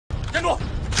站住！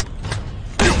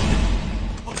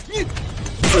你。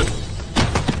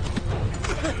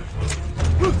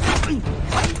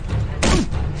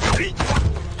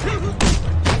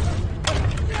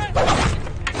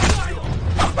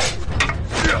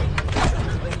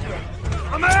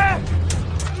 阿梅，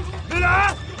梅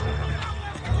兰，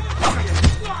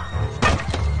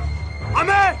阿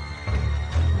梅，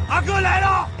阿哥来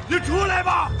了，你出来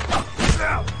吧。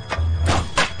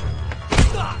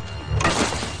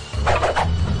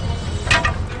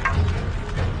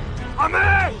阿梅，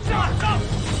上！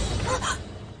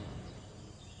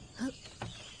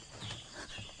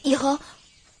以恒，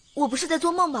我不是在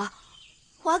做梦吧？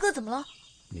我阿哥怎么了？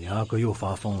你阿哥又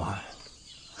发疯了。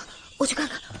我去看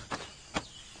看。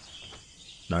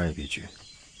哪儿也别去，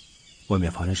外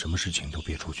面发生什么事情都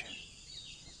别出去。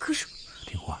可是，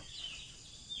听话，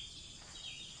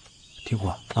听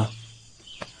话啊！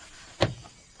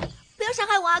不要伤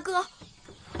害我阿哥。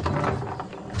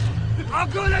阿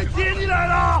哥来接你来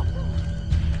了。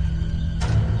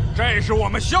这是我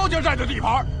们萧家寨的地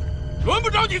盘，轮不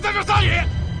着你在这撒野。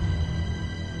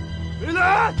美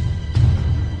兰，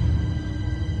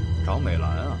找美兰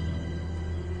啊！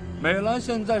美兰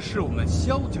现在是我们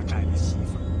萧家寨的媳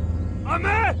妇儿。阿梅，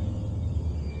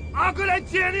阿哥来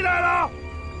接你来了，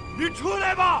你出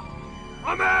来吧。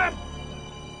阿梅，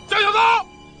江小刀，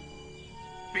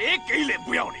别给脸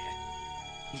不要脸！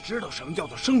你知道什么叫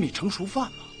做生米成熟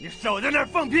饭吗？你少在那儿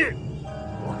放屁！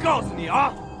我告诉你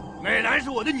啊，美兰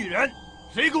是我的女人，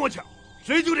谁跟我抢，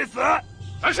谁就得死。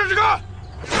来试试看！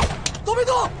都别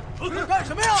动！干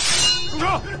什么呀？住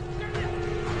手！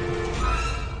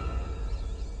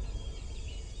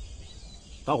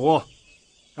大虎，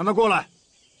让他过来。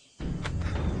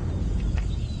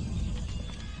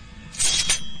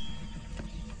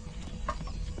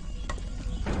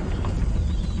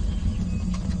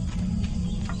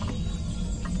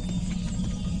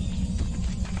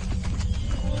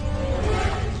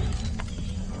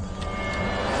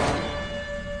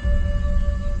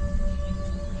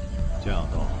江小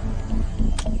刀，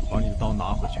把你的刀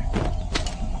拿回去。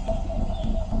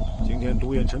今天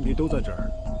独眼陈皮都在这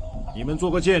儿，你们做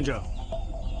个见证，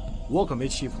我可没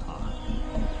欺负他。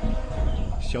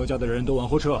萧家的人都往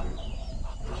后撤。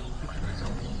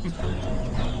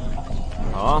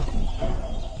好，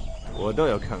我倒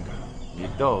要看看你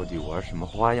到底玩什么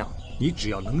花样。你只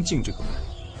要能进这个门，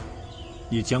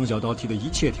你江小刀提的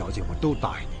一切条件我都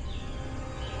答应你。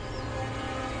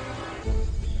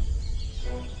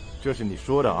这是你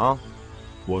说的啊？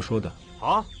我说的。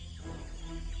好，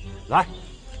来，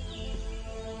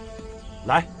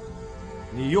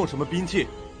你用什么兵器？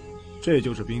这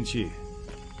就是兵器。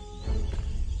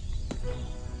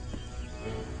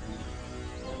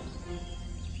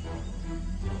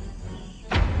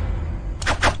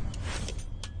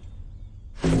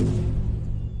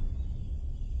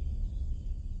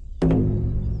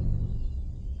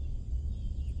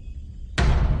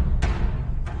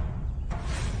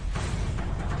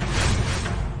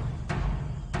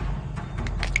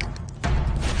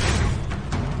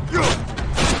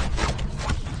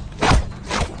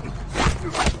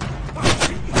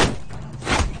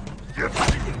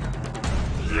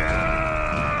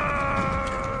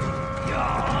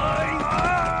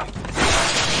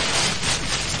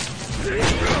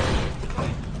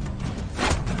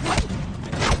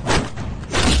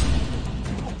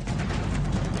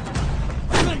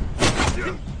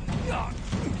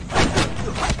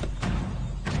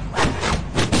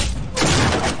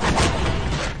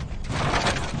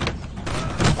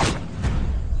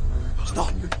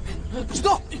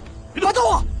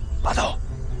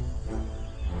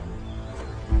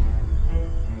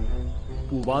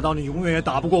不拔刀，你永远也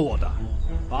打不过我的。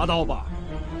拔刀吧！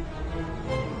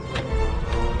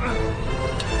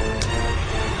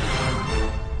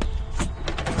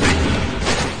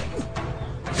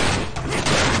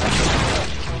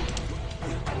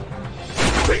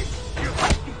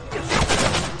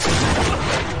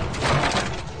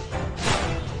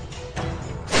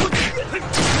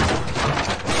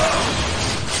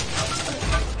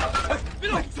别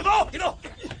动！小刀，别动！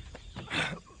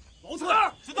毛刺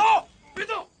儿，小刀，别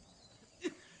动！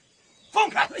放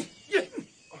开！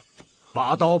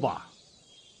拔刀吧！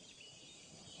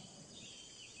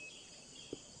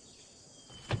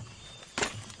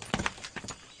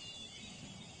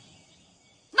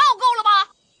闹够了吧？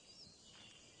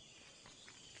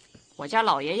我家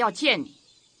老爷要见你。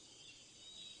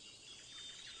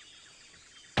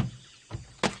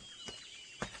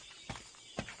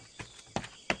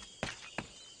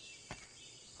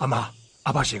阿妈，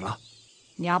阿爸醒了。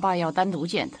你阿爸要单独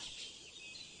见他。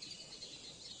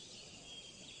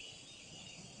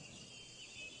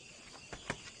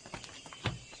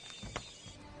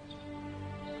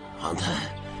昂泰，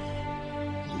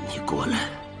你过来。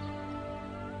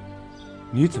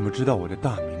你怎么知道我的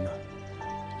大名呢？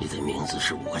你的名字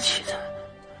是我起的。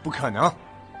不可能！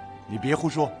你别胡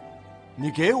说！你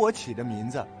给我起的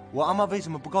名字，我阿妈为什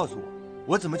么不告诉我？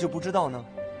我怎么就不知道呢？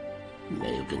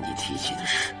没有跟你提起的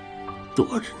事多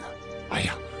着呢。哎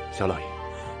呀，小老爷，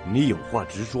你有话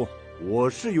直说。我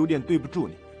是有点对不住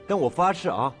你，但我发誓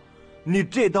啊，你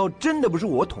这刀真的不是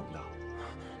我捅的。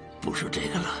不说这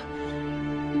个了，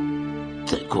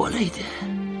再过来一点，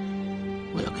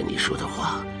我要跟你说的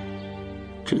话，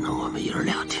只能我们爷儿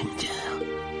俩听见啊。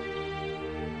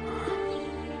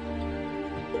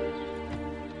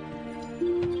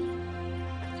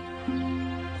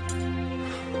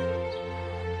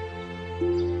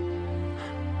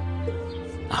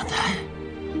昂泰，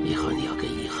以后你要跟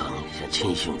以恒像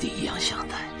亲兄弟一样相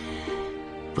待，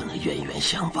不能冤冤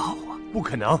相报啊！不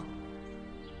可能，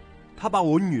他把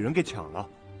我女人给抢了，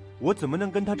我怎么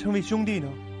能跟他成为兄弟呢？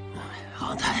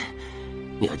昂泰，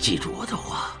你要记住我的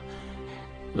话，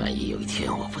万一有一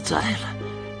天我不在了，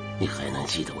你还能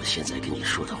记得我现在跟你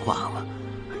说的话吗？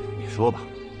你说吧，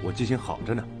我记性好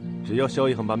着呢。只要萧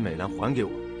以恒把美兰还给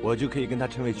我，我就可以跟他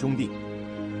成为兄弟。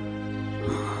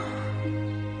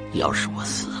要是我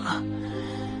死了，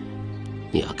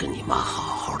你要跟你妈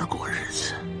好好的过日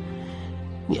子，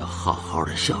你要好好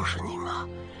的孝顺你妈，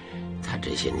她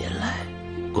这些年来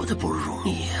过得不容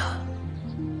易啊。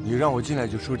你让我进来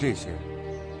就说这些，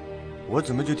我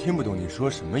怎么就听不懂你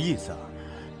说什么意思啊？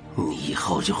你以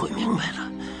后就会明白了。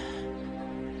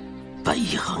把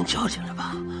以恒叫进来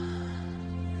吧。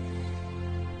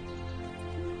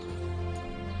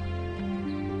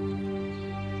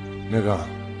那个，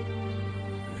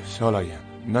萧老爷，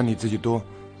那你自己多。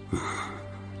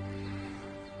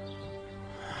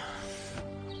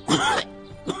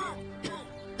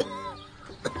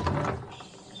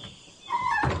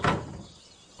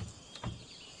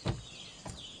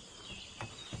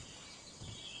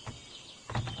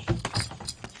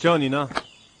叫你呢。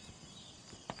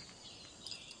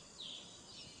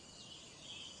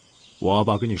我阿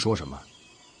爸跟你说什么？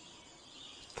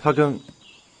他跟……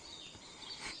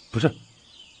不是，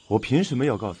我凭什么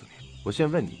要告诉你？我先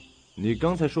问你，你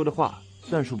刚才说的话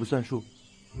算数不算数？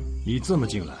你这么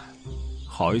进来，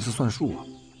好意思算数啊？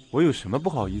我有什么不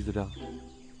好意思的？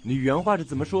你原话是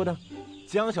怎么说的？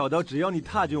江小刀，只要你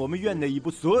踏进我们院内一步，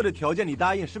所有的条件你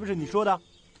答应，是不是你说的？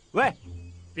喂，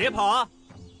别跑啊！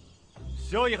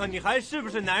萧以恒，你还是不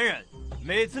是男人？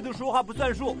每次都说话不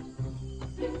算数。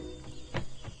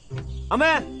阿妹，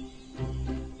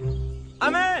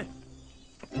阿妹，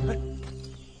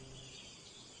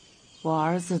我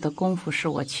儿子的功夫是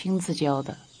我亲自教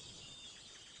的。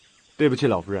对不起，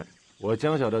老夫人，我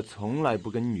江小刀从来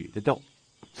不跟女的斗。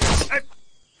哎，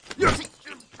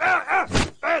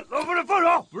老夫人放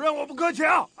手，不然我不客气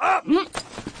啊！啊，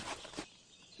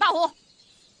大虎，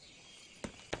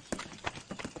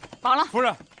绑了。夫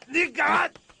人，你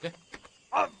敢？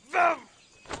啊，放！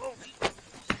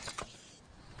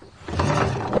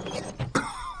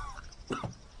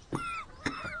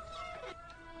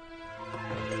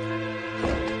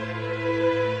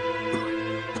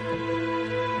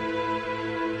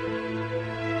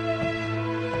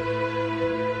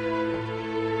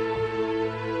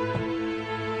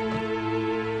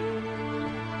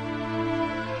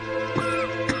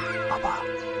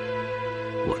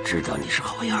知道你是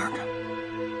好样的，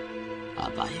阿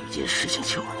爸有件事情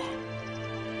求你，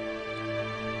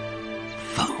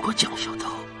放过江小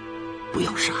刀，不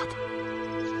要杀他。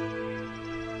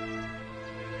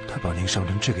他把您伤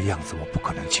成这个样子，我不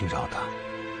可能轻饶他。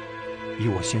以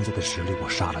我现在的实力，我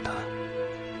杀了他，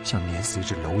像碾死一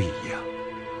只蝼蚁一样。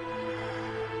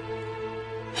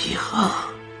以恒，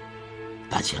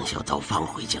把江小刀放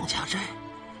回江家寨，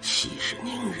息事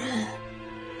宁人，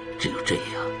只有这样，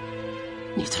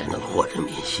你才能获人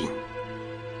民心，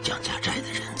江家寨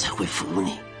的人才会服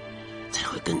你，才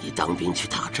会跟你当兵去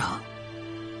打仗，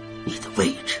你的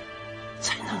位置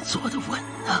才能坐得稳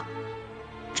呢。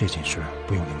这件事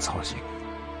不用您操心，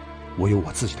我有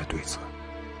我自己的对策。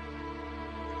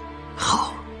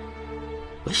好，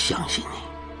我相信你。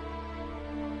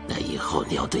那以后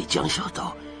你要对江小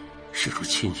刀是如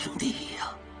亲兄弟一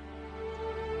样。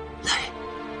来，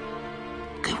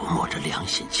给我摸着良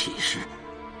心起誓。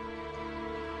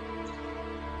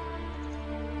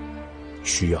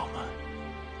需要吗？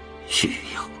需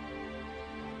要。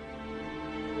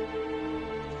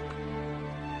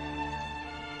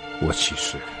我起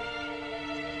誓，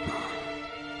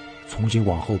从今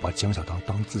往后把江小刀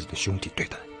当自己的兄弟对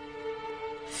待。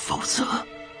否则，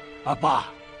阿爸，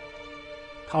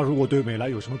他如果对美兰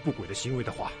有什么不轨的行为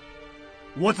的话，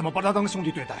我怎么把他当兄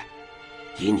弟对待？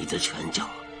以你的拳脚，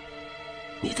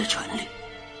你的权力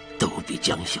都比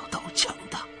江小刀强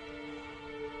大。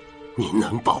你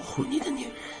能保护你的女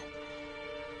人，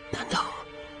难道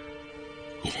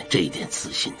你连这一点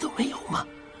自信都没有吗？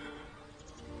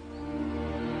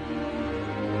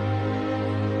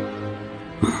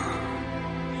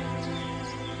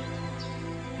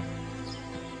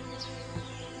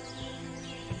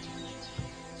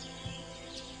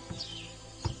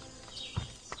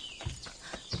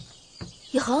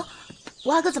以恒，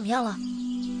我阿哥怎么样了？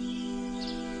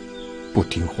不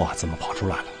听话怎么跑出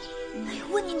来了？哎呀，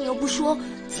问你又不说，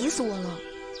急死我了。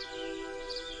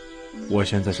我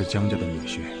现在是江家的女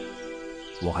婿，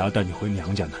我还要带你回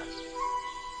娘家呢。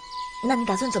那你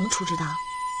打算怎么处置他？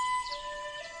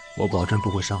我保证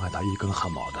不会伤害他一根汗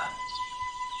毛的。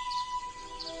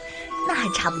那还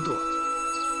差不多。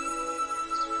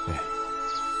对，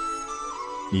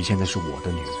你现在是我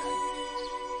的女人，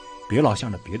别老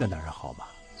向着别的男人好吗？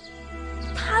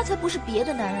他才不是别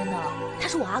的男人呢，他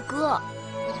是我阿哥。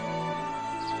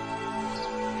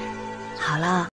好了。